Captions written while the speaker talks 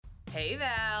Hey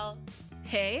Val.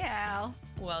 Hey Al.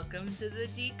 Welcome to the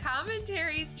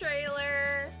D-Commentaries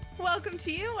trailer. Welcome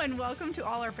to you and welcome to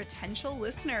all our potential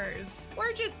listeners.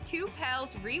 We're just two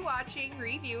pals rewatching,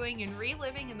 reviewing, and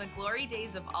reliving in the glory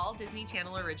days of all Disney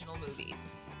Channel original movies.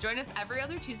 Join us every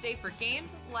other Tuesday for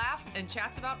games, laughs, and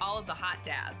chats about all of the hot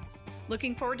dads.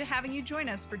 Looking forward to having you join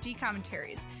us for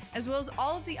D-Commentaries, as well as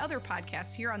all of the other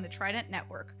podcasts here on the Trident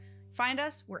Network. Find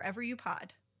us wherever you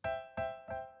pod.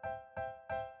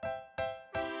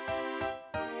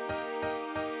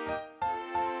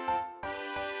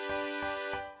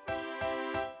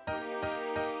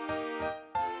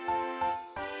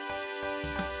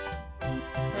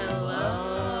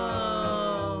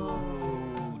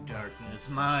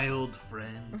 My old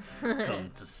friend, come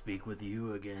to speak with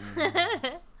you again.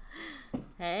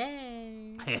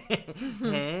 Hey.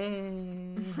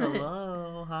 Hey,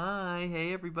 hello, hi,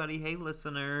 hey everybody, hey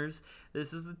listeners.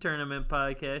 This is the Tournament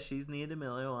Podcast. She's Nia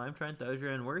D'Amelio, I'm Trent Dozier,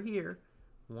 and we're here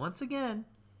once again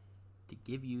to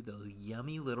give you those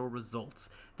yummy little results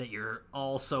that you're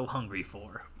all so hungry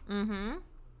for. Mm-hmm.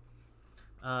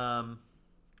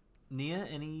 Nia,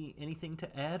 anything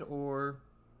to add, or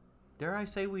dare I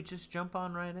say we just jump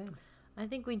on right in? I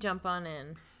think we jump on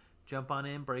in. Jump on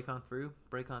in, break on through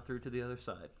to the other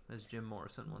side, as Jim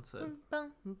Morrison once said. Okay,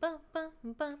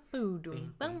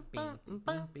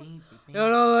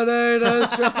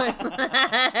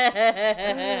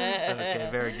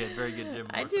 very good, Jim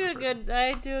Morrison. I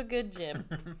do a good Jim.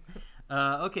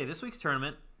 Okay, this week's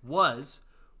tournament was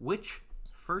which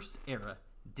first era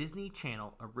Disney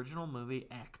Channel original movie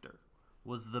actor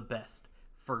was the best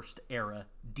first era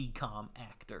DCOM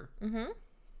actor. Mm-hmm.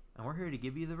 And we're here to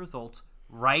give you the results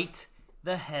right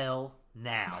the hell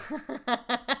now.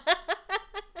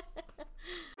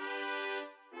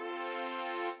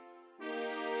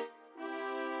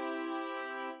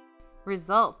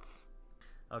 Results.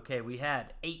 Okay, we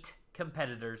had 8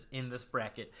 competitors in this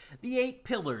bracket. The 8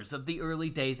 pillars of the early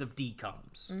days of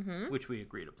DCOMs, which we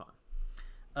agreed upon.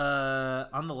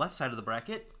 On the left side of the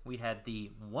bracket, we had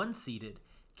the 1-seeded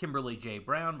Kimberly J.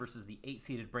 Brown versus the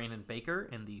 8-seeded Brandon Baker,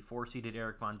 and the 4-seeded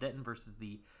Eric Von Detten versus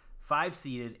the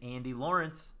 5-seeded Andy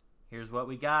Lawrence. Here's what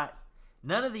we got.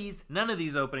 None of these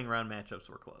opening round matchups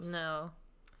were close. No.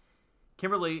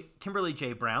 Kimberly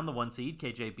J. Brown, the 1-seed,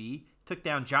 KJB, took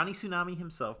down Johnny Tsunami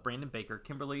himself, Brandon Baker.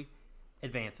 Kimberly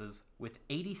advances with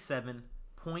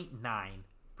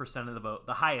 87.9% of the vote,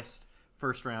 the highest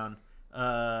first round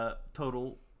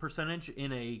total percentage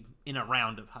in a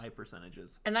round of high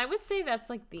percentages. And I would say that's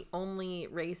like the only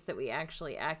race that we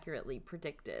actually accurately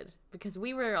predicted, because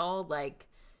we were all like,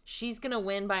 she's gonna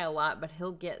win by a lot, but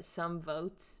he'll get some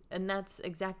votes, and that's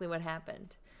exactly what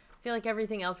happened. I feel like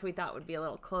everything else we thought would be a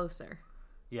little closer.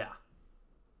 Yeah.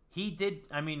 He did.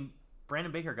 I mean,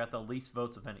 Brandon Baker got the least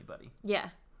votes of anybody. Yeah.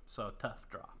 So tough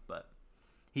draw, but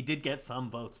he did get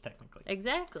some votes technically.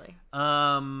 Exactly.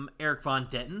 Eric Von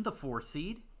Detten, the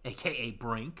 4-seed, aka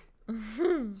Brink.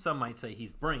 Some might say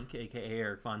he's Brink, aka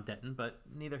Eric Von Detten, but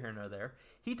neither here nor there.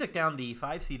 He took down the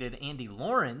 5-seeded Andy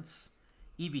Lawrence.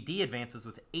 EVD advances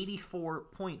with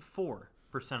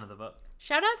 84.4% of the vote.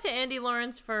 Shout out to Andy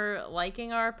Lawrence for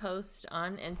liking our post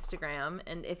on Instagram.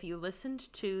 And if you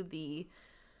listened to the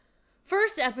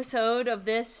first episode of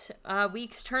this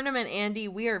week's tournament, Andy,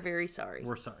 we are very sorry.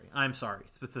 We're sorry. I'm sorry.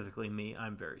 Specifically me,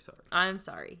 I'm very sorry. I'm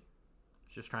sorry.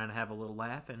 Just trying to have a little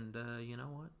laugh, and you know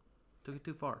what? Took it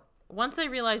too far. Once I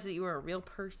realized that you were a real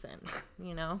person,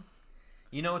 you know?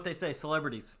 You know what they say,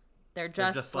 celebrities. They're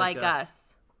just like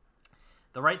us.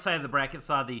 The right side of the bracket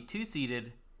saw the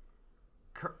 2-seeded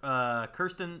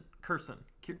Kirsten.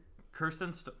 He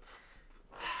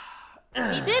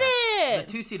did it!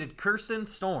 The 2-seeded Kirsten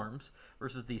Storms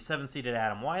versus the 7-seeded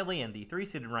Adam Wiley, and the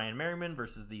 3-seeded Ryan Merriman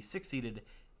versus the 6-seeded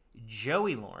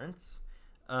Joey Lawrence.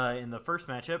 In the first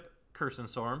matchup, Kirsten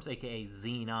Storms, aka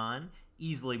Xenon,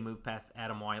 easily moved past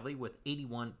Adam Wiley with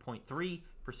 81.3%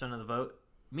 of the vote,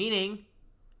 meaning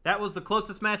that was the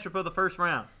closest matchup of the first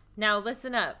round. Now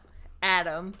listen up,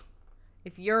 Adam,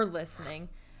 if you're listening.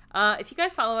 If you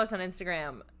guys follow us on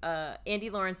Instagram, Andy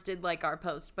Lawrence did like our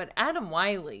post, but Adam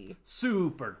Wiley,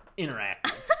 super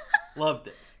interactive. Loved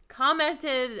it.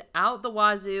 Commented out the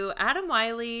wazoo. Adam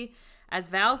Wiley, as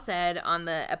Val said on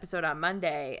the episode on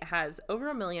Monday, has over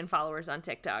 1 million followers on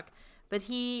TikTok, but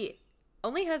he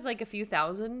only has like a few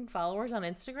thousand followers on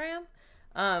Instagram.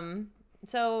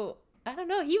 So I don't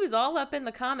know. He was all up in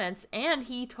the comments, and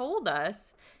he told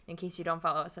us, in case you don't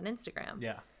follow us on Instagram,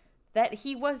 that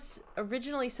he was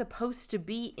originally supposed to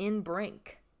be in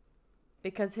Brink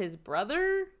because his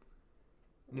brother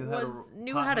knew how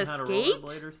to skate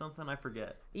rollerblade or something. I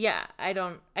forget. Yeah, I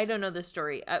don't know the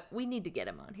story. We need to get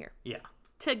him on here. Yeah,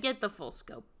 to get the full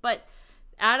scope. But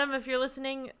Adam, if you're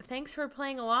listening, thanks for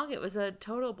playing along. It was a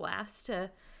total blast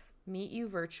to meet you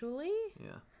virtually.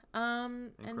 Yeah.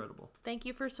 Incredible. And thank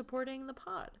you for supporting the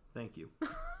pod. Thank you.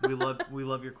 We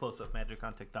love your close-up magic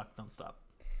on TikTok. Don't stop.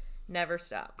 Never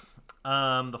stop.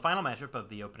 The final matchup of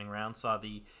the opening round saw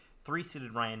the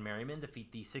 3-seeded Ryan Merriman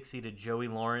defeat the 6-seeded Joey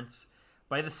Lawrence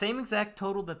by the same exact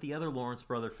total that the other Lawrence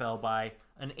brother fell by,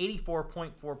 an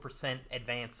 84.4%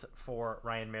 advance for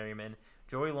Ryan Merriman.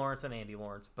 Joey Lawrence and Andy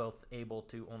Lawrence both able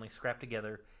to only scrap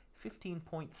together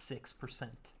 15.6%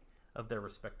 of their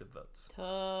respective votes.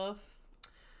 Tough.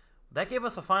 That gave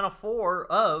us a final four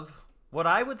of what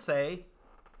I would say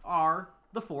are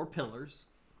the 4 pillars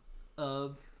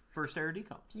of first era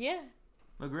DCOMs. Yeah.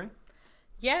 Agree?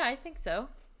 Yeah, I think so.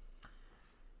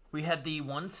 We had the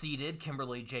 1-seeded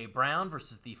Kimberly J. Brown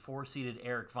versus the 4-seeded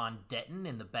Eric Von Detten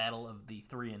in the battle of the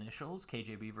 3 initials,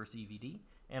 KJB versus EVD.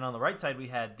 And on the right side, we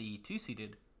had the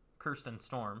 2-seeded Kirsten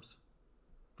Storms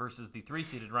versus the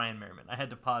 3-seeded Ryan Merriman. I had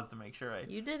to pause to make sure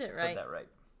You did it said right. that right.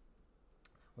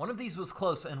 One of these was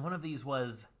close, and one of these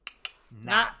was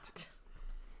not.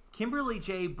 Kimberly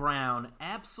J. Brown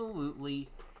absolutely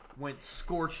went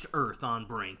scorched earth on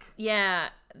Brink. Yeah,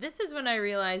 this is when I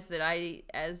realized that I,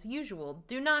 as usual,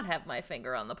 do not have my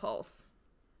finger on the pulse.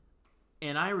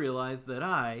 And I realized that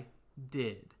I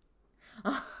did.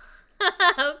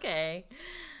 Okay.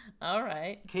 All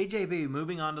right. KJB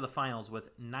moving on to the finals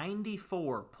with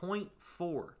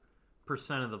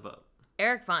 94.4% of the vote.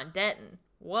 Eric Von Detten,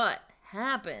 what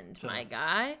happened, my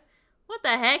guy? What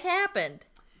the heck happened?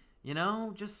 You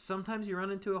know, just sometimes you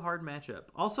run into a hard matchup.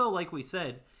 Also, like we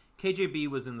said, KJB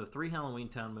was in the 3 Halloween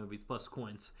Town movies plus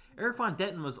Quince. Eric Von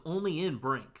Detten was only in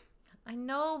Brink. I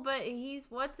know, but he's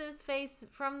what's-his-face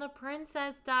from the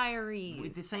Princess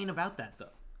Diaries. This ain't about that,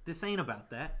 though. This ain't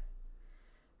about that.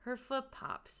 Her foot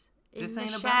pops in This the ain't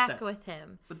about shack that. with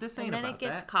him. But this ain't and then about it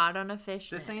gets that. caught on a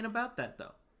fish This net. ain't about that,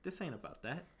 though. This ain't about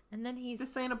that. And then he's...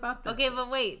 This ain't about that. Okay,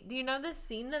 but wait. Do you know the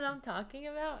scene that I'm talking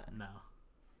about? No.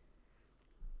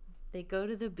 They go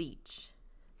to the beach.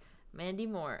 Mandy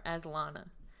Moore, as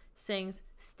Lana, sings,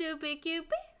 "Stupid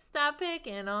Cupid, stop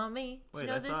picking on me." Do Wait, you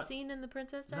know I this thought- scene in The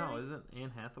Princess Diaries? No, isn't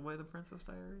Anne Hathaway the Princess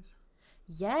Diaries?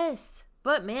 Yes,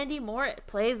 but Mandy Moore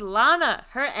plays Lana,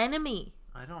 her enemy.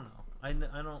 I don't know. I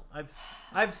don't.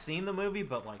 I've seen the movie,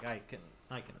 but like I can.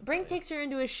 Brink takes her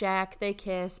into his shack. They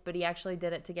kiss, but he actually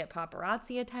did it to get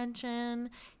paparazzi attention.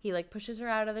 He like pushes her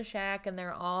out of the shack, and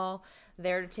they're all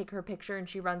there to take her picture, and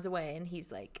she runs away, and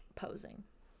he's like posing.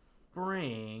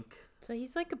 Brink. So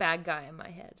he's like a bad guy in my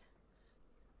head.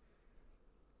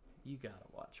 You gotta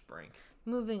watch Brink.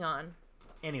 Moving on.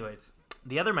 Anyways,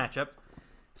 the other matchup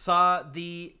saw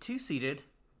the 2-seeded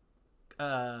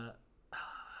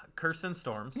Kirsten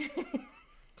Storms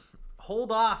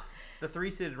hold off the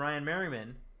 3-seeded Ryan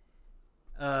Merriman.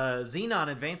 Xenon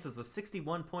advances with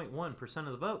 61.1%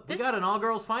 of the vote. They got an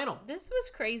all-girls final. This was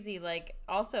crazy. Like,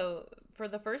 also, for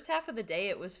the first half of the day,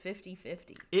 it was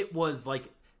 50-50. It was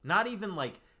like not even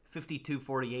like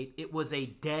 52-48. It was a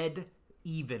dead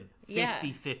even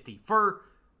 50-50 for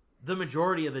the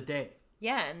majority of the day.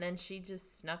 Yeah, and then she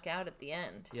just snuck out at the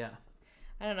end. Yeah.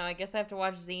 I don't know. I guess I have to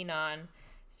watch Xenon.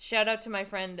 Shout out to my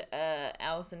friend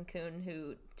Allison Kuhn,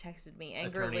 who texted me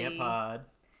angrily. Attorney at Pod.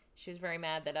 She was very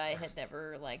mad that I had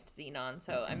never liked Xenon,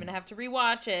 so I'm going to have to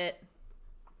rewatch it.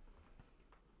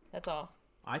 That's all.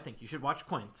 I think you should watch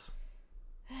Quince.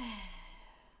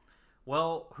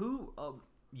 Well, who...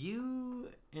 you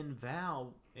and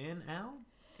Val and Al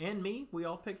and me, we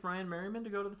all picked Ryan Merriman to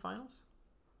go to the finals?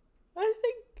 I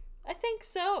think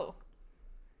so.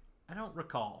 I don't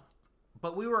recall.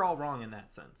 But we were all wrong in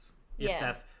that sense. Yeah. If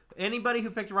that's... Anybody who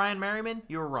picked Ryan Merriman,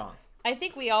 you were wrong. I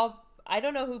think we all... I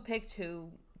don't know who picked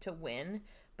who to win,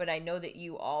 but I know that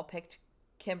you all picked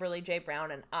Kimberly J.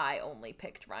 Brown, and I only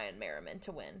picked Ryan Merriman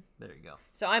to win. There you go.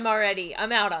 So I'm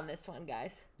out on this one,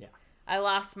 guys. Yeah. I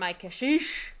lost my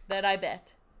kashish that I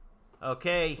bet,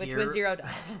 Okay, which was $0.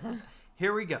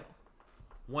 Here we go.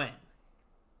 When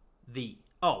the...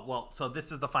 Oh, well, so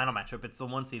this is the final matchup. It's the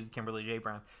 1-seeded Kimberly J.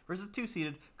 Brown versus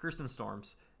 2-seeded Kirsten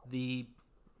Storms, the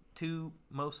 2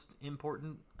 most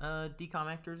important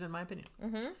DCOM actors, in my opinion.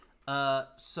 Mm-hmm.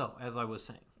 So, as I was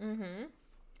saying,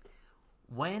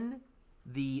 when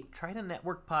the Trident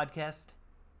Network podcast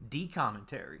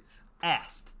D-commentaries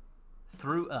asked,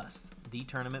 through us, the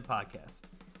Tournament Podcast,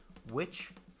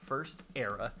 which first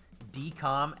era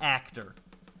DCOM actor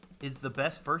is the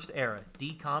best first era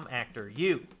DCOM actor,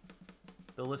 you,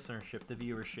 the listenership, the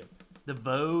viewership, the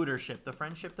votership, the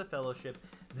friendship, the fellowship,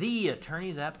 the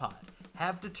attorneys at Pod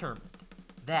have determined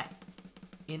that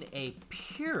in a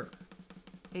pure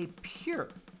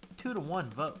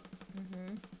 2-to-1 vote,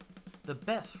 the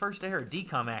best first ever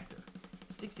DCOM actor.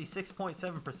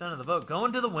 66.7% of the vote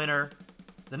going to the winner,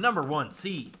 the number 1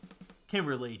 seed,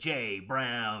 Kimberly J.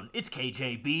 Brown. It's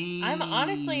KJB. I'm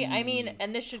honestly,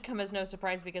 and this should come as no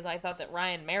surprise because I thought that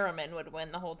Ryan Merriman would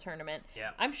win the whole tournament. Yeah.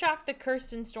 I'm shocked that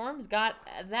Kirsten Storms got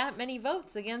that many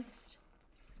votes against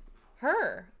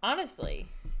her, honestly.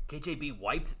 KJB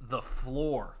wiped the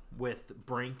floor with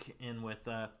Brink and with,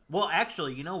 well,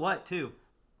 actually, you know what, too?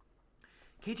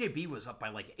 KJB was up by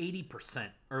like 80%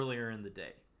 earlier in the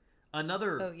day.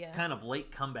 Another kind of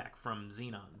late comeback from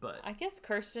Xenon, but I guess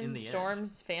Kirsten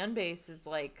Storm's fan base is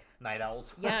like Night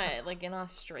Owls. Yeah, like in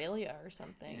Australia or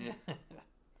something.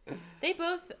 They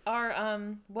both are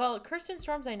well, Kirsten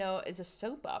Storms I know is a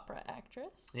soap opera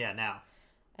actress. Yeah, now.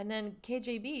 And then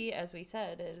KJB, as we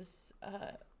said, is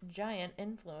a giant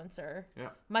influencer. Yeah.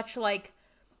 Much like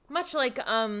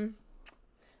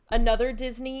another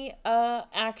Disney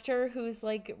actor who's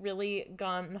like really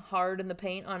gone hard in the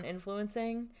paint on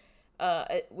influencing.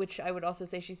 Which I would also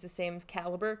say she's the same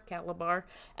caliber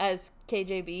as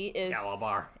KJB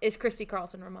is Christy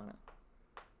Carlson Romano.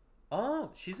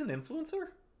 Oh, she's an influencer?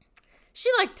 She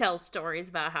like tells stories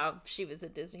about how she was a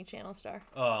Disney Channel star.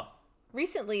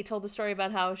 Recently told a story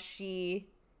about how she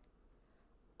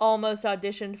almost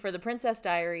auditioned for the Princess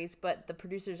Diaries, but the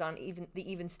producers on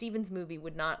the Even Stevens movie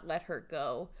would not let her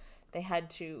go. They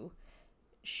had to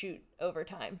shoot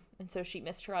overtime, and so she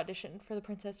missed her audition for the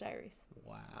Princess Diaries.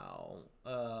 Wow.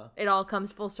 It all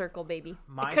comes full circle, baby.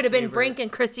 It could have been Brink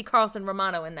and Christy Carlson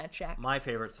Romano in that shack. My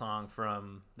favorite song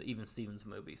from the Even Stevens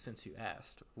movie, since you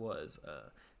asked, was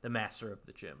The Master of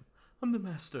the Gym. I'm the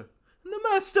master. I'm the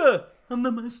master. I'm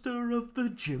the master of the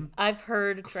gym. I've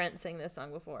heard Trent sing this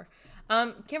song before.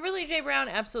 Kimberly J. Brown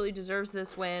absolutely deserves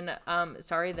this win.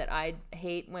 Sorry that I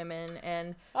hate women,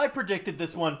 and I predicted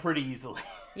this one pretty easily.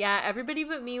 Yeah, everybody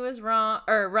but me was wrong,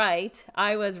 or right.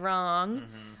 I was wrong.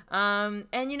 Mm-hmm.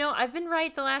 And you know, I've been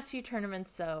right the last few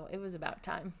tournaments, so it was about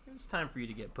time. It was time for you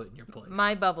to get put in your place.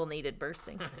 My bubble needed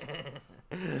bursting.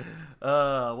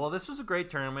 Well, this was a great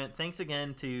tournament. Thanks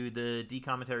again to the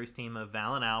D-Commentaries team of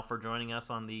Val and Al for joining us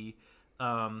on the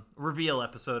reveal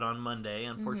episode on Monday.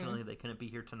 Unfortunately, they couldn't be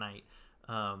here tonight.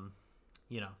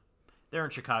 You know, they're in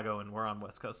Chicago and we're on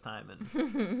West Coast time,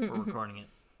 and we're recording it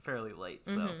fairly late,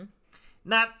 so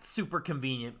not super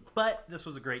convenient. But this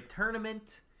was a great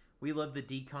tournament. We love the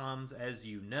DComs, as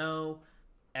you know.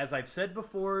 As I've said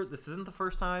before, this isn't the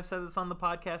first time I've said this on the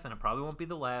podcast, and it probably won't be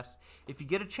the last. If you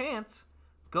get a chance,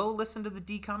 go listen to the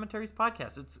D-Commentaries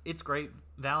podcast. It's great.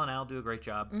 Val and Al do a great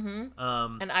job.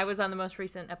 And I was on the most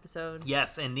recent episode.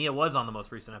 Yes, and Nia was on the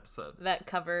most recent episode. That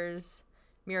covers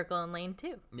Miracle in Lane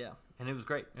 2. Yeah, and it was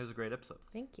great. It was a great episode.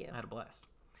 Thank you. I had a blast.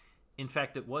 In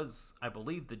fact, it was, I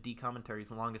believe, the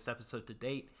D-Commentaries' longest episode to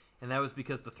date, and that was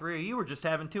because the three of you were just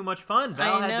having too much fun.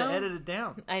 Val had to edit it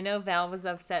down. I know Val was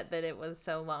upset that it was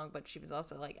so long, but she was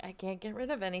also like, I can't get rid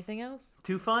of anything else.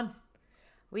 Too fun.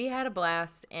 We had a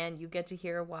blast, and you get to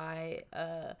hear why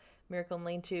Miracle in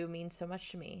Lane 2 means so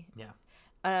much to me. Yeah.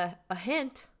 A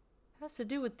hint has to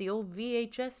do with the old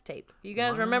VHS tape. You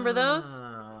guys remember those?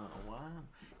 Wow.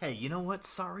 Hey, you know what?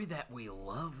 Sorry that we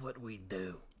love what we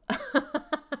do.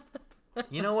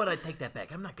 You know what? I take that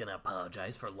back. I'm not going to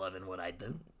apologize for loving what I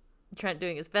do. Trent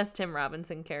doing his best Tim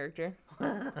Robinson character.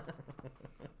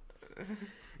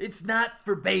 It's not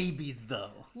for babies,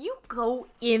 though. You go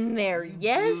in there.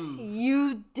 Yes,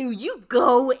 you do. You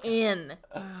go in.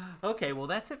 Okay, well,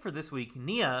 that's it for this week.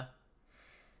 Nia,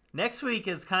 next week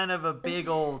is kind of a big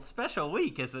old special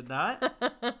week, is it not?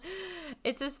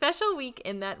 It's a special week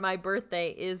in that my birthday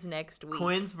is next week.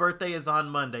 Quinn's birthday is on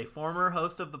Monday. Former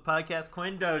host of the podcast,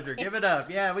 Quinn Dozier. Give it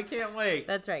up. Yeah, we can't wait.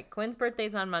 That's right. Quinn's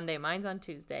birthday's on Monday. Mine's on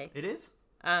Tuesday. It is?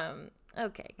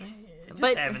 Okay.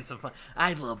 Just having some fun.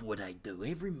 I love what I do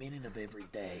every minute of every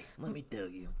day. Let me tell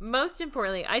you. Most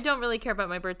importantly, I don't really care about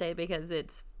my birthday because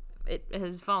it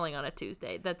is falling on a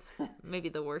Tuesday. That's maybe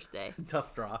the worst day.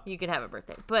 Tough draw. You could have a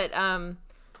birthday. But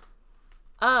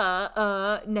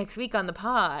next week on the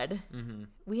pod,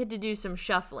 we had to do some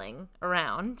shuffling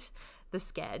around the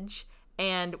sketch,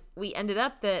 and we ended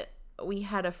up that we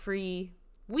had a free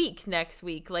week next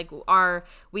week. Like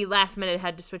we last minute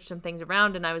had to switch some things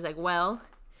around, and I was like, well,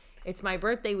 it's my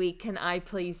birthday week. Can I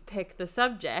please pick the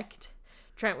subject?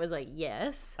 Trent was like,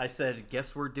 yes. I said,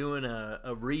 guess we're doing a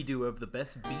redo of the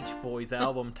Best Beach Boys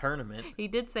album tournament. He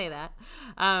did say that.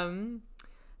 And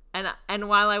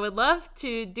while I would love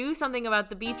to do something about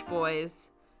the Beach Boys,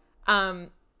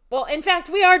 well, in fact,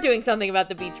 we are doing something about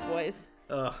the Beach Boys.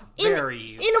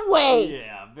 Very. In a way.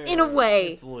 Yeah, very. In a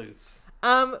way. It's loose.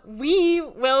 We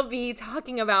will be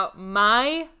talking about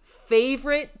my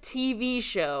favorite TV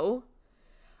show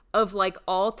of like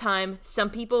all time. Some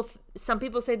people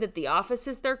say that The Office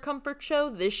is their comfort show.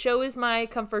 This show is my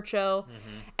comfort show.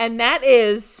 And that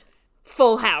is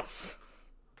Full House.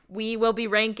 We will be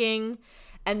ranking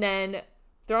and then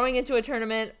throwing into a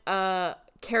tournament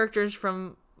characters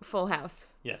from Full House.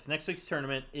 Yes, next week's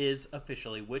tournament is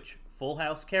officially which Full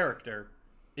House character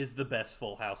is the best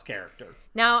Full House character.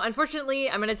 Now, unfortunately,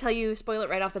 I'm going to tell you, spoil it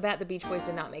right off the bat, the Beach Boys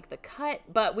did not make the cut,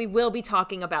 but we will be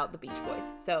talking about the Beach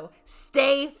Boys. So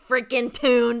stay freaking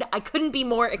tuned. I couldn't be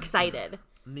more excited.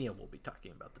 Nia will be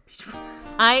talking about the Beach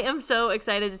Boys. I am so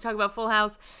excited to talk about Full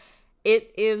House.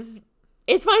 It's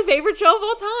my favorite show of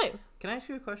all time. Can I ask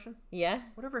you a question? Yeah?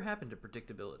 Whatever happened to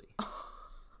predictability?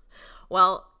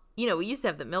 Well, you know, we used to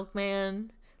have the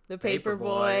Milkman, the Paperboy,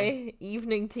 Paperboy.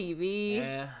 Evening TV.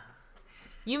 Yeah.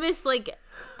 You miss, like,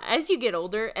 as you get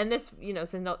older, and this, you know,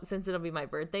 since it'll be my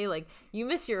birthday, like, you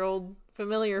miss your old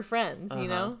familiar friends, you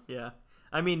know? Yeah.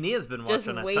 I mean, Nia's been Just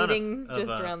watching waiting a ton of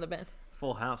just around the bend.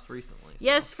 Full House recently. So.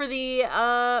 Yes, for the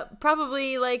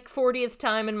probably like 40th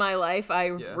time in my life, I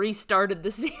restarted the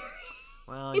series.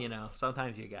 Well, you know,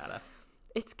 sometimes you gotta.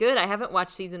 It's good. I haven't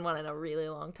watched season 1 in a really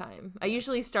long time. I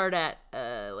usually start at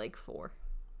like 4.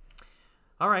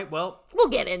 All right, well, We'll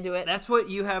get into it. that's what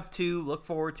you have to look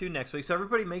forward to next week. So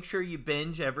everybody make sure you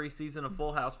binge every season of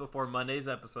Full House before Monday's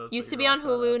episode. Used to be on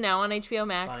Hulu, now on HBO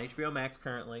Max. It's on HBO Max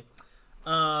currently.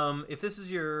 If this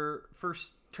is your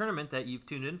first tournament that you've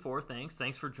tuned in for,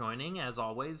 thanks for joining as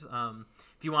always.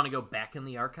 If you want to go back in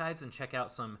the archives and check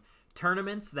out some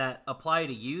tournaments that apply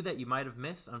to you that you might have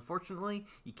missed, unfortunately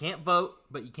you can't vote,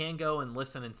 but you can go and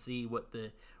listen and see what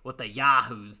the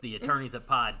yahoos, the attorneys at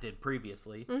Pod, did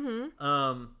previously.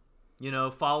 You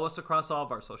know, follow us across all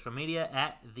of our social media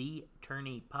at the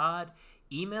Tourney Pod.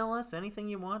 Email us anything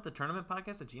you want, the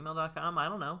tournamentpodcast@gmail.com. I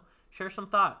don't know, share some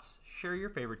thoughts, share your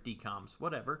favorite DComs,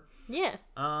 whatever. Yeah.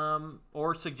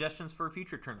 Or suggestions for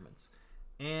future tournaments.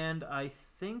 And I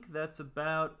think that's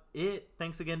about it.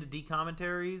 Thanks again to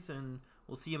D-Commentaries, and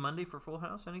we'll see you Monday for Full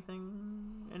House.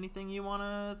 Anything you want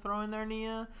to throw in there,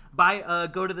 Nia?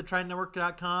 Go to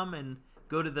thetridentnetwork.com and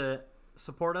go to the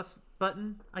Support Us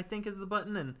button, I think is the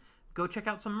button, and go check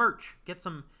out some merch. Get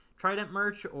some Trident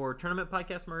merch or Tournament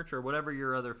Podcast merch or whatever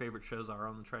your other favorite shows are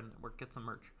on the Trident Network. Get some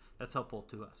merch. That's helpful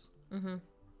to us.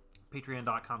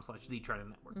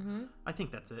 Patreon.com/thetridentnetwork. I think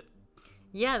that's it.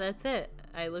 Yeah, that's it.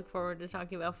 I look forward to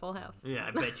talking about Full House. Yeah,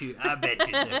 I bet you do.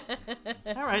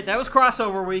 All right, that was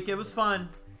crossover week. It was fun.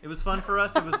 It was fun for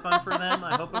us. It was fun for them.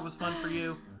 I hope it was fun for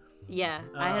you. Yeah,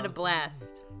 I had a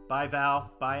blast. Bye, Val.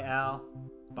 Bye, Al.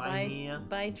 Bye, Nia.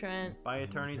 Bye, Trent. Bye,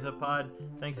 Attorneys at Pod.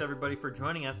 Thanks, everybody, for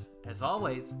joining us, as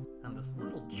always, on this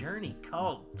little journey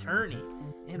called Tourney.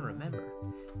 And remember,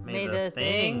 may the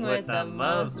thing with the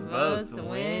most votes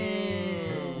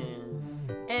win.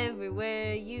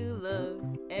 Everywhere you look,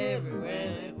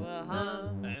 everywhere they will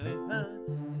hum.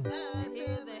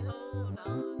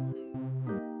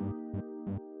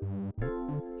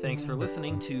 Thanks for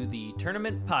listening to the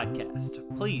Tournament Podcast.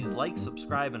 Please like,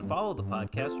 subscribe, and follow the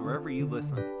podcast wherever you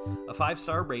listen. A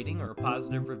 5-star rating or a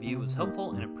positive review is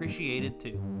helpful and appreciated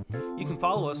too. You can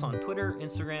follow us on Twitter,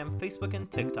 Instagram, Facebook,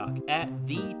 and TikTok at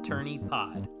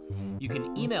TheTourneyPod. You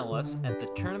can email us at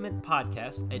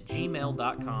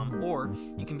theturnament.podcast@gmail.com, or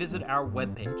you can visit our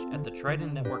webpage at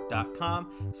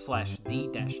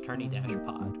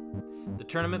thetridentnetwork.com/the-tourney-pod. The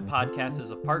Tournament Podcast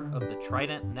is a part of the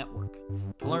Trident Network.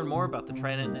 To learn more about the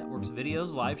Trident Network's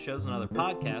videos, live shows, and other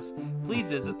podcasts, please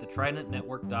visit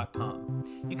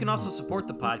thetridentnetwork.com. You can also support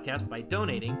the podcast by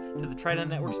donating to the Trident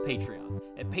Network's Patreon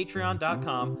at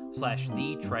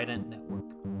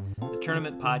patreon.com/thetridentnetwork. The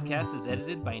Tournament Podcast is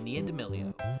edited by Nia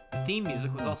D'Amelio. The theme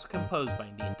music was also composed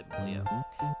by Nia D'Amelio.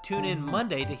 Tune in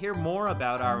Monday to hear more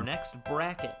about our next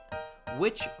bracket.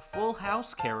 Which Full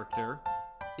House character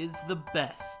is the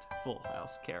best Full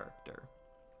House character?